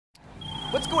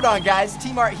What's going on, guys?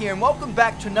 T-Mart here, and welcome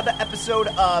back to another episode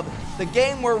of the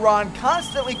game where Ron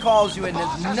constantly calls you and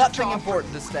there's nothing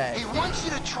important to say. He wants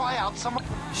you to try out some...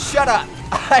 Shut up.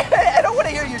 I don't want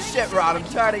to hear your shit, Ron. I'm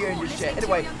tired of hearing your shit.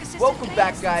 Anyway, welcome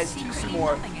back, guys, to some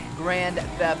more Grand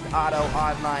Theft Auto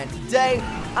Online. Today,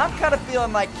 I'm kind of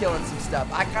feeling like killing some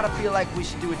stuff. I kind of feel like we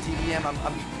should do a TDM.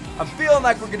 I'm feeling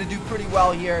like we're going to do pretty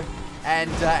well here.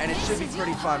 And it should be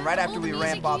pretty fun right after we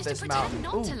ramp off this mountain.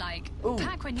 Ooh,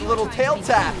 the little tail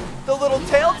tap. The little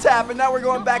tail tap, and now we're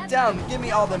going back down. Give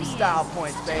me all them style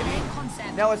points, baby.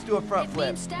 Now let's do a front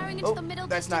flip. Oh,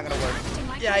 that's not going to work.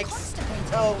 Yikes.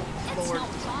 Oh, Lord.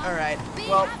 All right.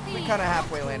 Well, we kind of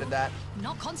halfway landed that.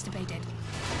 Not constipated.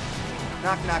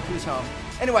 Knock, knock, who's home?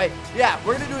 Anyway, yeah,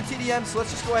 we're going to do a TDM, so let's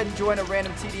just go ahead and join a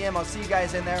random TDM. I'll see you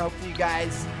guys in there. Hopefully you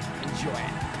guys enjoy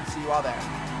it. See you all there.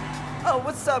 Oh,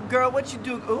 what's up, girl? What you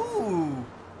doing? Ooh.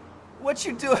 What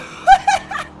you doing?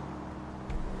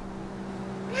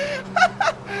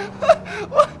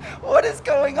 What is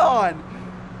going on?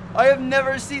 I have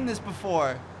never seen this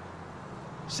before.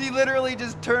 She literally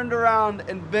just turned around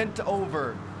and bent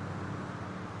over.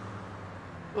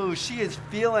 Ooh, she is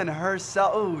feeling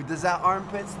herself. Ooh, does that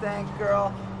armpit stink,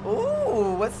 girl?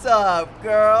 Ooh, what's up,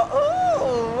 girl?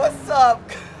 Ooh, what's up?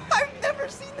 I've never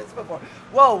seen this before.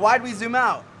 Whoa, why'd we zoom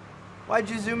out? Why'd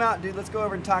you zoom out, dude? Let's go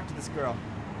over and talk to this girl.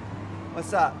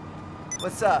 What's up?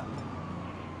 What's up?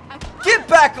 Get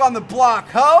back on the block,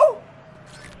 ho!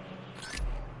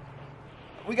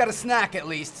 We got a snack, at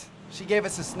least. She gave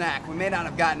us a snack. We may not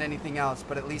have gotten anything else,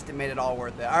 but at least it made it all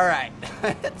worth it. All right.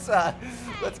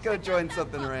 Let's go join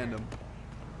something random.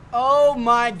 Oh,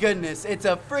 my goodness. It's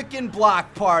a freaking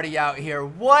block party out here.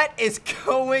 What is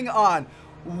going on?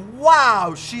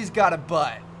 Wow, she's got a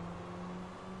butt.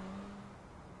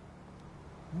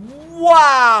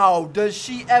 Wow, does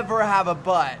she ever have a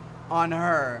butt on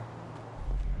her?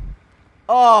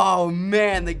 Oh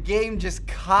man, the game just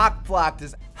cock-blocked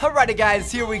us. Alrighty guys,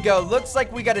 here we go. Looks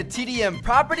like we got a TDM.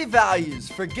 Property values.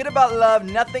 Forget about love.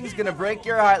 Nothing's gonna break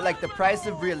your heart like the price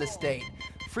of real estate.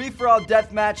 Free-for-all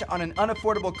deathmatch on an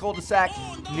unaffordable cul-de-sac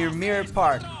near Mirror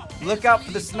Park. Look out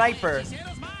for the sniper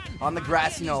on the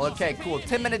grassy knoll. Okay, cool.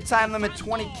 10-minute time limit,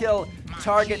 20 kill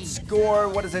target score.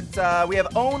 What is it? We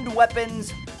have owned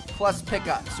weapons plus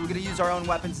pickups. So we're gonna use our own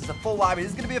weapons as a full lobby.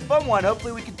 This is gonna be a fun one.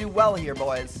 Hopefully we can do well here,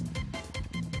 boys.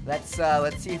 Let's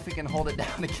see if we can hold it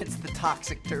down against the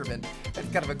Toxic Turban. That's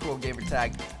kind of a cool gamer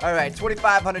tag. All right,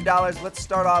 $2,500. Let's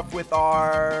start off with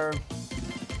our...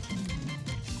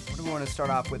 What do we want to start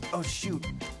off with? Oh shoot,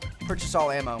 purchase all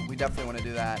ammo. We definitely want to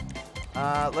do that.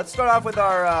 Let's start off with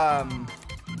our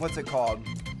what's it called?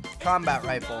 Combat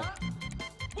rifle.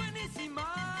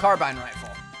 Carbine rifle.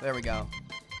 There we go.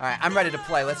 All right, I'm ready to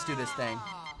play. Let's do this thing.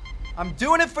 I'm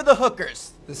doing it for the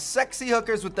hookers. The sexy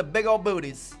hookers with the big old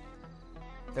booties.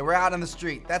 They were out on the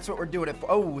street. That's what we're doing it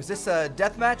for. Oh, is this a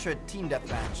death match or a team death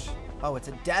match? Oh, it's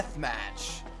a death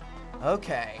match.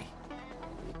 Okay.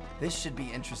 This should be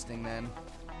interesting then.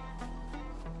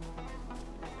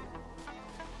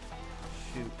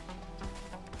 Shoot.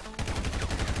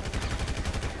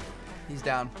 He's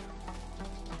down.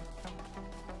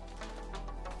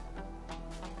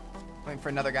 Waiting for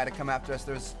another guy to come after us.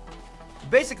 There's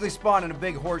basically spawned in a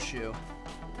big horseshoe.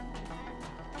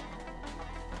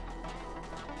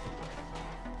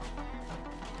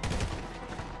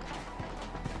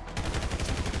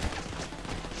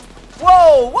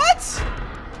 Whoa, what?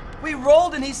 We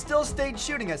rolled and he still stayed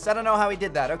shooting us. I don't know how he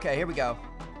did that. Okay, here we go.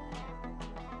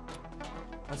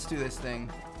 Let's do this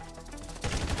thing.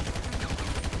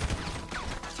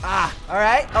 Ah, all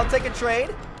right. I'll take a trade.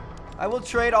 I will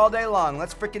trade all day long.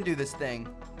 Let's freaking do this thing.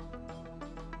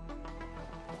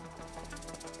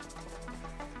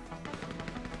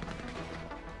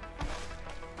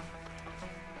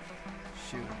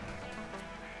 Shoot.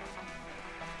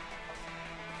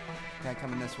 Guy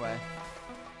coming this way.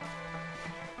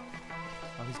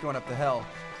 Oh, he's going up the hill.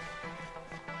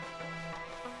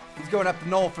 He's going up the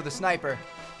knoll for the sniper.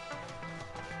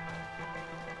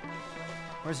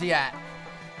 Where's he at?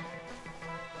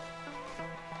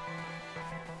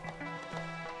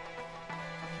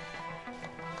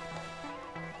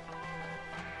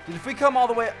 Dude, if we come all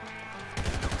the way...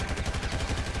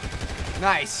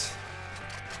 Nice.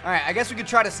 Alright, I guess we could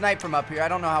try to snipe from up here. I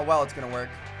don't know how well it's going to work.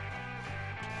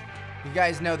 You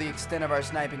guys know the extent of our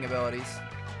sniping abilities.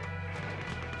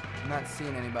 I'm not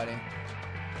seeing anybody.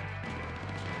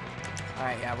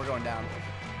 Alright, yeah, we're going down.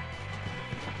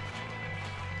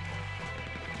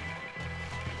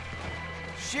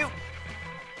 Shoot!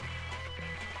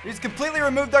 We just completely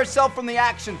removed ourselves from the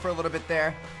action for a little bit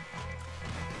there.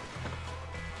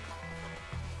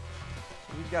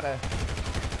 We've got to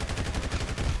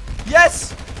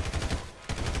Yes!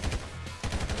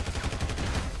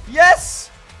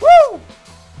 Yes! Woo!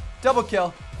 Double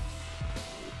kill.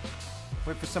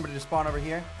 Wait for somebody to spawn over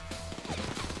here.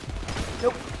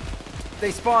 Nope.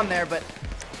 They spawned there, but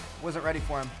wasn't ready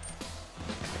for him.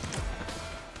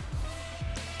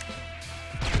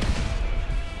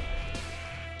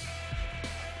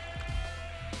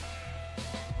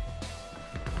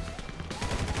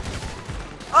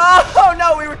 Oh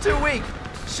no, we were too weak.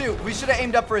 Shoot, we should have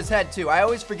aimed up for his head too. I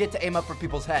always forget to aim up for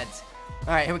people's heads.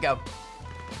 All right, here we go.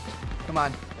 Come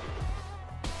on.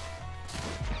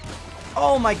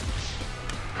 Oh my.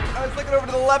 I was looking over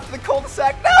to the left of the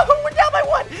cul-de-sac. No, we're down by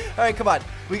 1. All right, come on.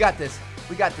 We got this.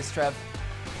 We got this, Trev.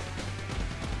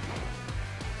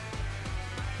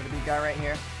 Gonna be a guy right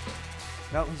here.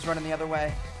 No, he's running the other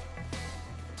way.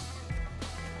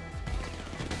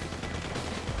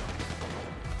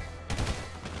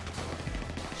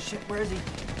 Shit, where is he?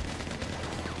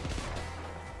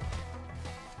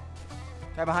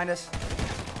 Guy behind us.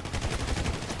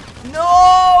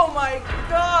 No, my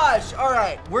gosh! All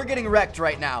right, we're getting wrecked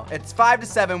right now. It's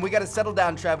 5-7. We gotta settle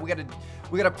down, Trev. We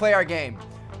gotta play our game.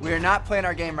 We are not playing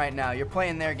our game right now. You're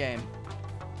playing their game.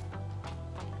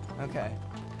 Okay.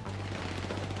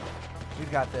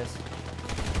 We've got this.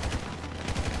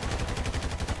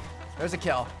 There's a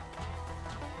kill.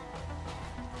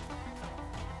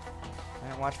 All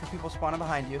right, watch for people spawning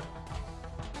behind you.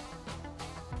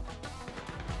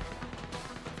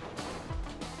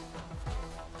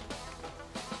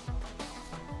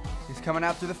 He's coming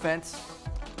out through the fence.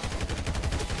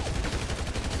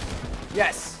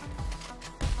 Yes.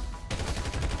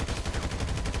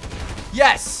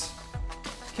 Yes.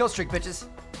 Kill streak, bitches.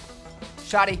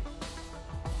 Shotty.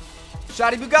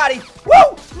 Shotty Bugatti.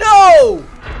 Woo! No!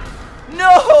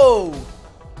 No!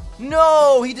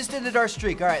 No! He just ended our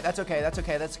streak. All right, that's okay. That's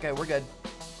okay. That's okay. We're good.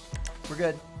 We're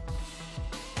good.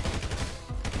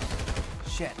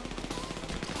 Shit.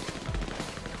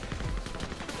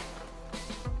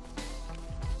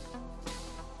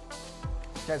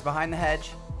 This guy's behind the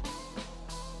hedge.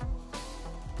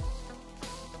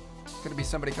 Gonna be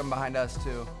somebody coming behind us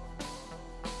too.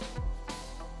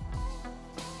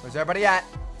 Where's everybody at?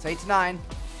 It's 8-9.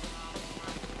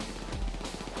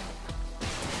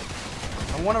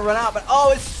 I want to run out, but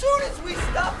oh, as soon as we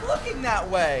stop looking that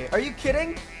way. Are you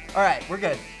kidding? All right, we're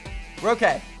good. We're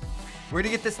okay. We're gonna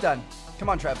get this done. Come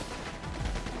on, Trev.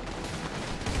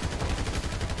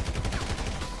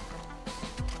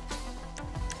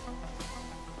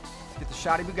 Let's get the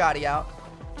Shotty Bugatti out.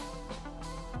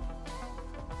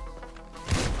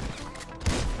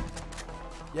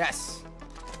 Yes.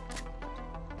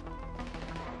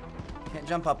 Can't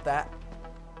jump up that.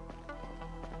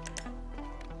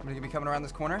 I'm gonna be coming around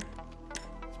this corner.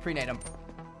 Let's pre-nade him.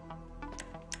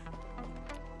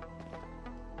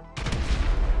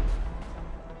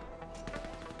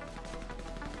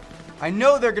 I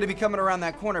know they're gonna be coming around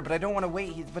that corner, but I don't want to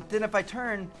wait. But then if I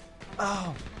turn,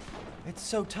 oh, it's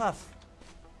so tough.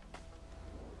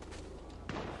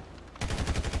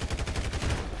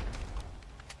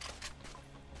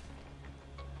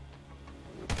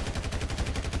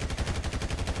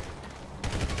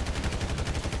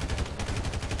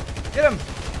 Get him!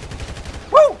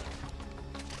 Woo!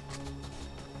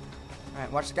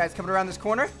 Alright, watch the guys coming around this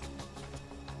corner.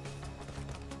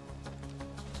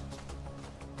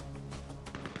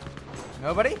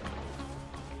 Nobody?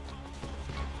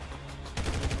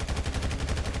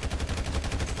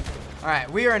 Alright,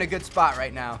 we are in a good spot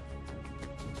right now.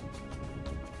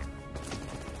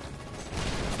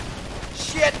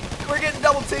 Shit! We're getting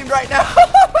double teamed right now.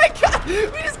 Oh my god!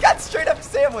 We just got straight up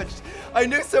sandwiched. I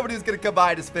knew somebody was going to come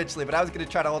behind us eventually, but I was going to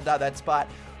try to hold down that spot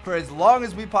for as long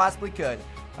as we possibly could.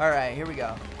 All right, here we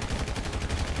go.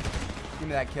 Give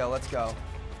me that kill. Let's go.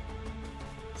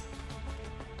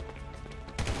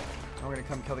 We're going to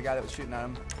come kill the guy that was shooting at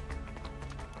him.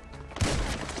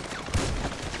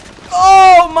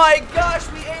 Oh my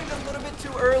gosh, we aimed a little bit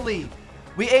too early.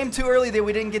 We aimed too early that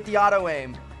we didn't get the auto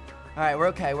aim. All right, we're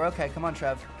okay. We're okay. Come on,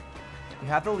 Trev. We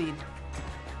have the lead.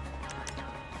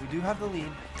 We do have the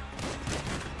lead.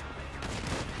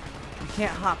 We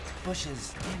can't hop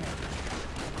bushes. Damn it.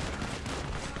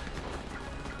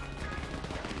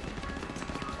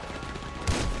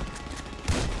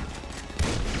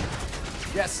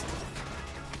 Yes.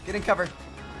 Get in cover.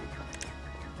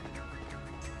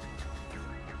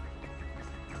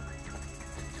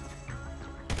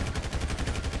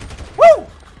 Woo!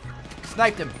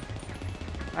 Sniped him.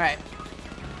 All right.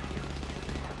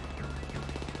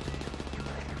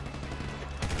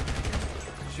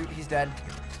 Shoot, he's dead.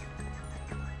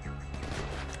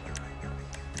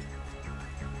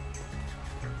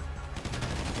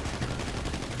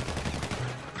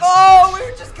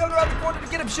 coming around the corner to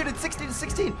get him. Shoot it, 16 to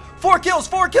 16. 4 kills,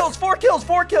 4 kills, 4 kills,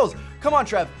 4 kills. Come on,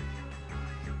 Trev.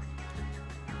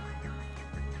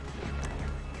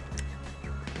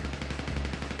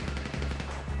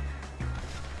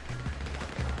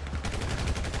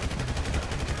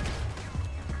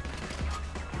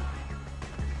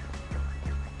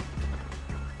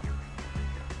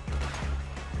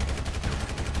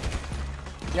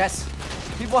 Yes.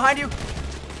 People behind you.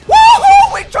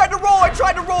 Woohoo! We tried to roll. I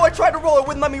tried to roll. It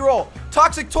wouldn't let me roll.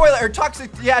 Toxic toilet, or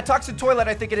toxic toilet,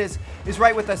 I think it is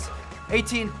right with us.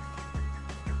 18.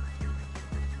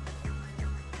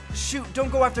 Shoot, don't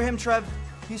go after him, Trev.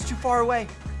 He's too far away.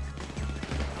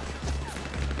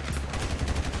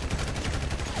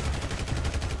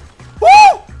 Woo!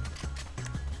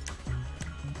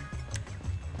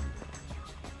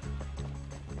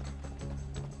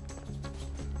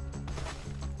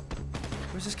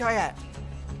 Where's this guy at?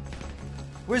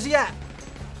 Where's he at?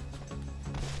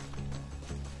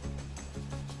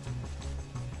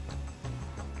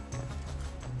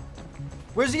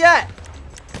 Where's he at?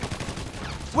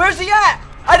 Where's he at?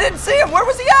 I didn't see him. Where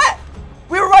was he at?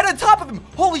 We were right on top of him.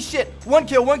 Holy shit. 1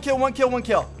 kill, 1 kill, 1 kill, 1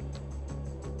 kill.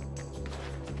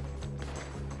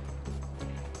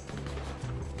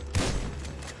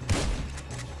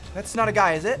 That's not a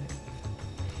guy, is it?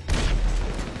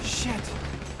 Shit.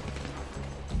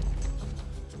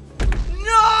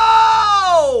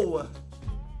 No!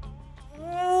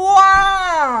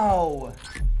 Wow!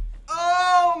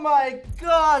 Oh my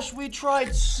gosh, we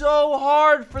tried so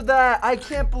hard for that. I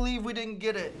can't believe we didn't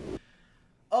get it.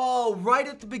 Oh, right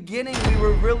at the beginning, we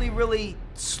were really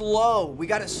slow. We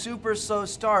got a super slow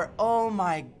start. Oh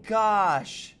my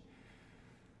gosh.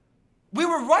 We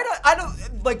were right on, I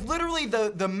don't, like literally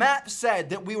the map said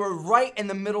that we were right in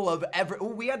the middle of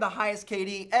we had the highest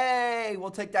KD. Hey,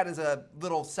 we'll take that as a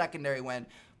little secondary win.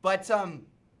 But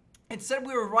it said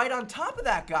we were right on top of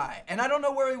that guy, and I don't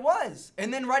know where he was.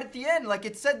 And then right at the end, like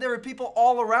it said there were people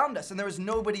all around us, and there was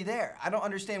nobody there. I don't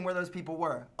understand where those people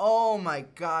were. Oh my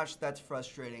gosh, that's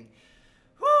frustrating.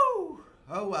 Whew.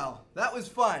 Oh well, that was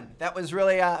fun. That was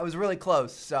really, it was really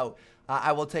close. So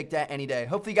I will take that any day.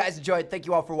 Hopefully you guys enjoyed. Thank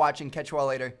you all for watching. Catch you all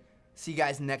later. See you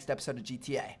guys in the next episode of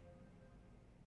GTA.